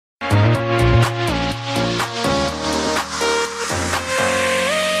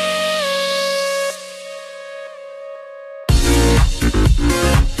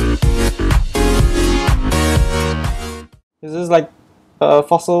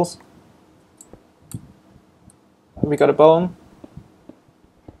fossils. We got a bone.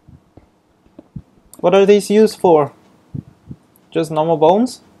 What are these used for? Just normal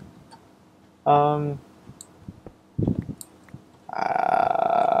bones?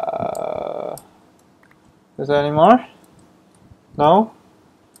 Is there any more? No?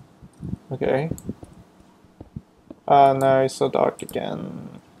 Okay. No, it's so dark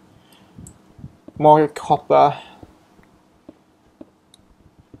again. More copper.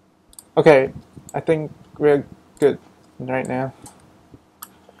 Okay, I think we're good right now.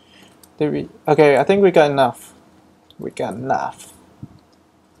 Did we? Okay, I think we got enough. We got enough.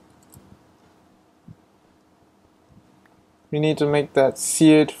 We need to make that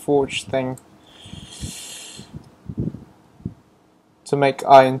seared forge thing to make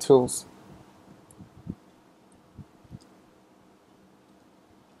iron tools.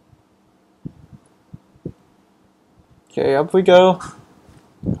 Okay, up we go.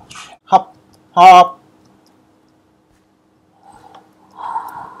 Hop, hop.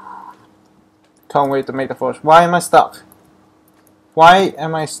 Can't wait to make the forge. Why am I stuck? Why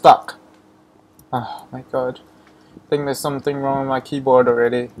am I stuck? Oh my god. I think there's something wrong with my keyboard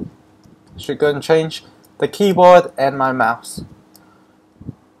already. Should go and change the keyboard and my mouse.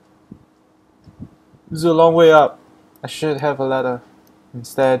 This is a long way up. I should have a ladder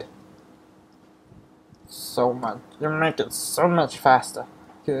instead. So much. You make it so much faster.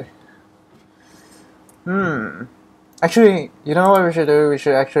 Okay. Actually, you know what we should do? We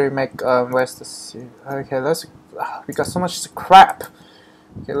should actually make where's this? Okay, let's. We got so much crap.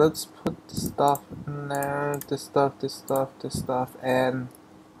 Okay, let's put this stuff in there. This stuff, this stuff, this stuff, and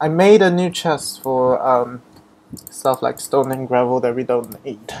I made a new chest for stuff like stone and gravel that we don't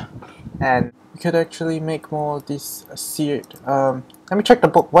need. And we could actually make more of these seared. Let me check the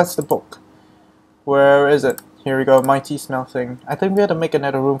book. What's the book? Where is it? Here we go. Mighty smelting. I think we had to make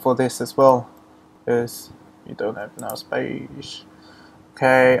another room for this as well, because we don't have enough space.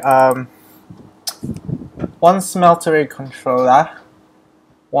 Okay. One smeltery controller.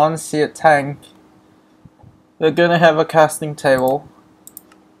 One seared tank. We're gonna have a casting table.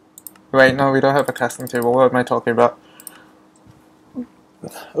 Wait, no, we don't have a casting table. What am I talking about?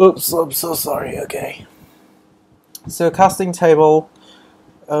 Oops, I'm so sorry. Okay. So casting table.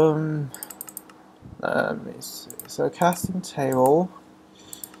 Let me see. So casting table.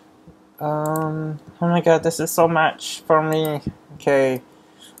 Oh my god, this is so much for me. Okay.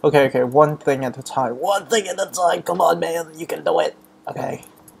 Okay, one thing at a time. One thing at a time. Come on, man. You can do it. Okay.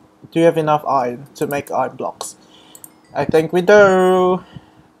 Do you have enough iron to make iron blocks? I think we do.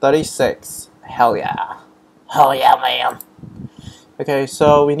 36. Hell yeah. Hell yeah, man. Okay,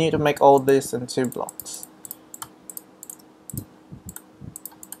 so we need to make all this into blocks.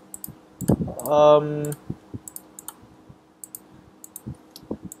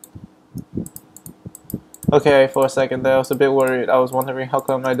 Okay, for a second there I was a bit worried. I was wondering how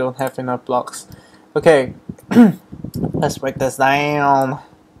come I don't have enough blocks. Okay, let's break this down.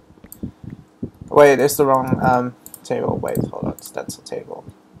 Wait, it's the wrong table. Wait, hold on, that's a table.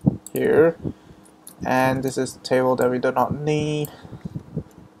 Here. And this is the table that we do not need.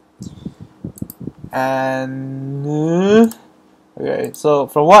 And okay, so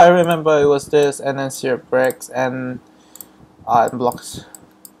from what I remember it was this, and then seared bricks and iron blocks.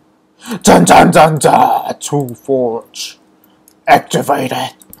 Dun dun dun dun! Tool forge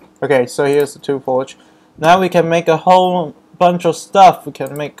activated. Okay, so here's the tool forge. Now we can make a whole bunch of stuff. We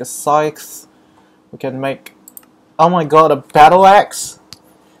can make a scythe. We can make, oh my god, a battle axe.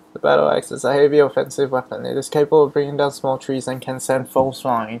 The battle axe is a heavy offensive weapon. It is capable of bringing down small trees and can send foes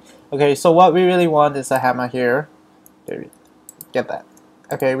flying. Okay, so what we really want is a hammer here. There we get that.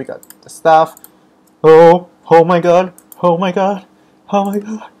 Okay, we got the stuff. Oh my god! Oh my god! Oh my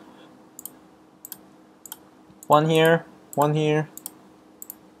god! One here, one here.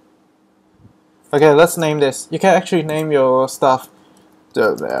 Okay, let's name this. You can actually name your stuff.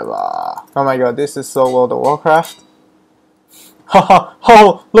 Oh my god, this is so World of Warcraft. Haha!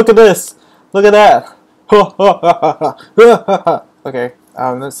 Oh, look at this! Look at that! Okay,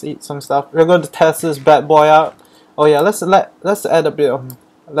 let's eat some stuff. We're going to test this bad boy out. Oh yeah, let's add a bit of,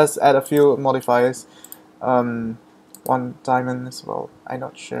 let's add a few modifiers. One diamond as well. I'm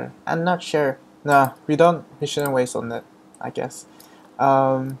not sure. No, we shouldn't waste on that, I guess.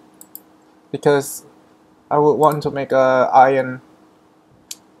 Because I would want to make an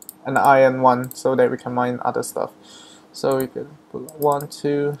iron one so that we can mine other stuff. So we could put 1,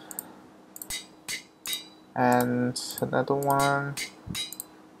 2, and another one.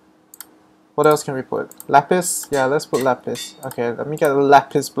 What else can we put? Lapis? Yeah, let's put lapis. Okay, let me get a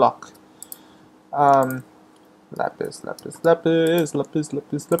lapis block. Lapis, lapis, lapis, lapis,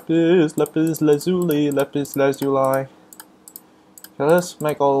 lapis, lapis, lapis lazuli, lapis lazuli. Okay, let's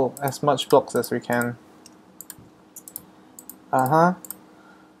make as much blocks as we can. And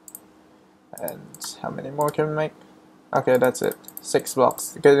how many more can we make? Okay, that's it. 6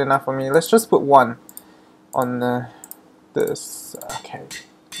 blocks. Good enough for me. Let's just put 1 on this. Okay.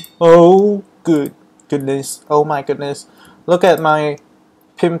 Oh, goodness. Oh my goodness. Look at my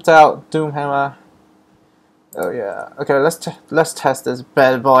pimped out doom hammer. Oh yeah. Okay, let's test this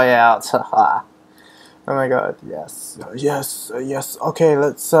bad boy out. Haha. Oh my god. Yes. Yes. Okay,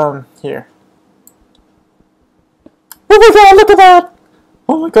 let's here. Oh my god, look at that.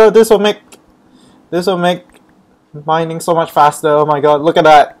 Oh my god, this will make mining so much faster. Oh my god, look at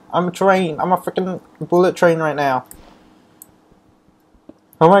that. I'm a train. I'm a freaking bullet train right now.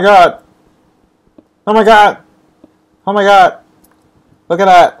 Oh my god. Oh my god. Oh my god. Look at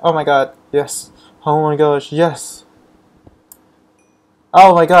that. Oh my god. Yes. Oh my gosh. Yes.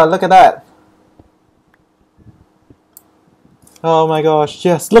 Oh my god. Look at that. Oh my gosh.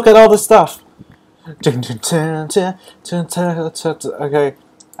 Yes. Look at all this stuff. Okay.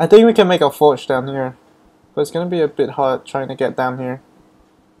 I think we can make a forge down here. But it's gonna be a bit hard trying to get down here.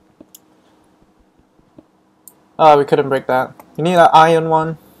 Oh, we couldn't break that. We need an iron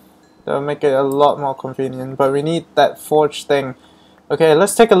one. That'll make it a lot more convenient. But we need that forge thing. Okay,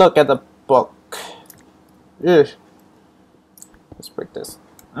 let's take a look at the book. Ugh. Let's break this.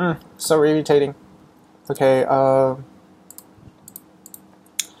 So irritating. Okay,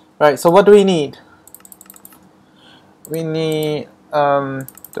 right, so what do we need? We need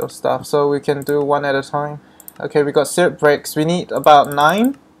those stuff, so we can do one at a time. Okay, we got seared bricks. We need about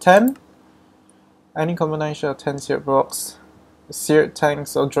 9, 10. Any combination of 10 seared blocks. Seared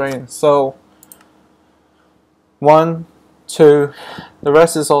tanks or drains. So 1, 2. The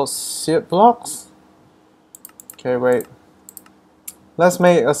rest is all seared blocks. Okay, wait. Let's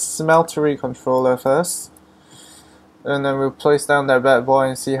make a smeltery controller first. And then we'll place down that bad boy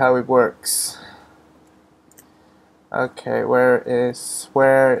and see how it works. Okay, where is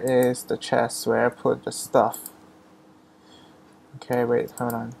the chest where I put the stuff? Okay, wait,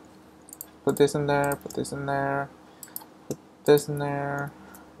 hold on. Put this in there, put this in there, put this in there,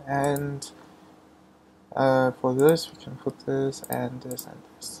 and for this we can put this and this and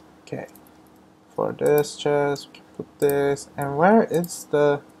this. Okay. For this chest we can put this, and where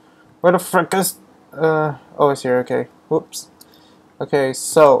the frick is oh, it's here. Okay, whoops. Okay,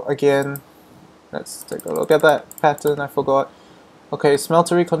 so again, let's take a look at that pattern. I forgot. Okay,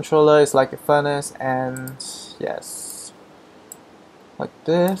 smeltery controller is like a furnace, and yes, like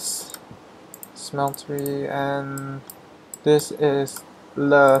this, smeltery, and this is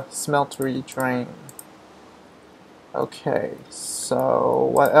the smeltery drain. Okay, so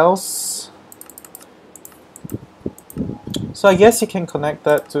what else? So I guess you can connect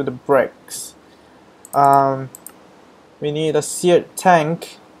that to the bricks. We need a seared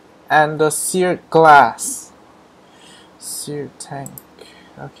tank and a seared glass. Seared tank.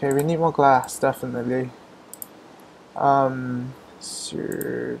 Okay, we need more glass, definitely.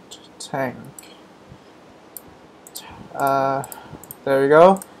 Seared tank. There we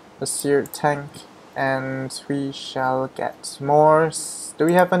go. The seared tank, and we shall get more. Do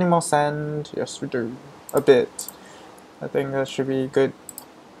we have any more sand? Yes, we do. A bit. I think that should be good.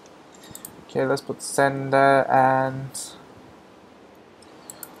 Okay, let's put sand there, and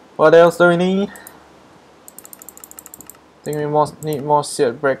what else do we need? I think we need more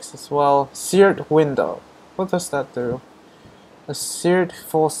seared bricks as well. Seared window. What does that do? A seared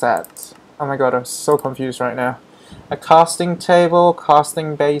faucet. Oh my god, I'm so confused right now. A casting table,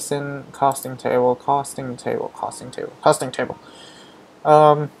 casting basin, casting table, casting table, casting table, casting table.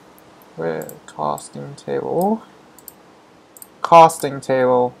 Where casting table? Casting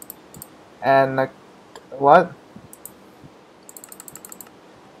table. And a what?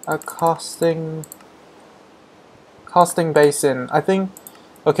 A casting basin. I think.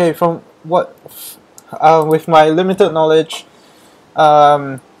 Okay, from what? With my limited knowledge,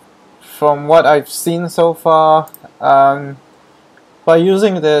 from what I've seen so far, by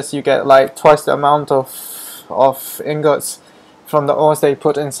using this, you get like twice the amount of ingots from the ores they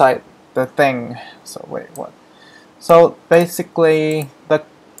put inside the thing. So wait, what? So basically, the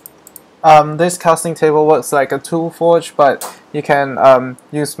this casting table works like a tool forge, but you can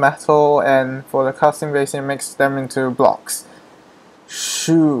use metal, and for the casting basin, makes them into blocks.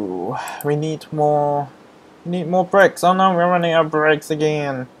 Shoo! We need more. Bricks. Oh no, we're running out of bricks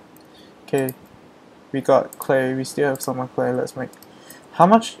again. Okay, we got clay. We still have some more clay. Let's make. How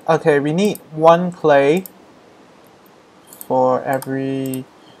much? Okay, we need 1 clay for every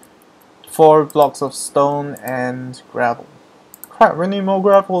 4 blocks of stone and gravel. Crap, we need more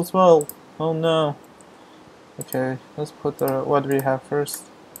gravel as well. Oh no. Okay, let's put the, what do we have first?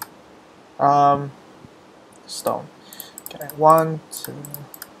 Stone. Okay, 1, 2.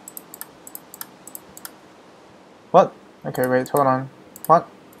 What? Okay, wait, hold on. What?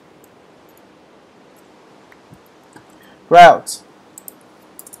 Grout.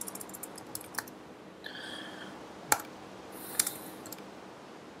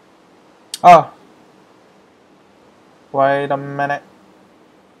 Oh. Wait a minute.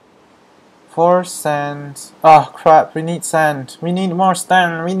 4 sand. Oh crap, we need sand. We need more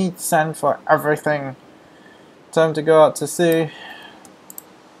sand. We need sand for everything. Time to go out to sea.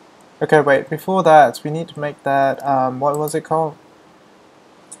 Okay, wait, before that, we need to make that, what was it called?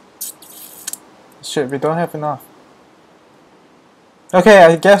 Shit, we don't have enough. Okay,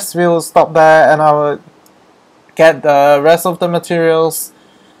 I guess we'll stop there and I will get the rest of the materials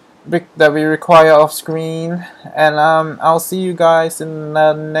that we require off screen, and I'll see you guys in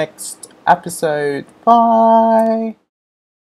the next episode. Bye!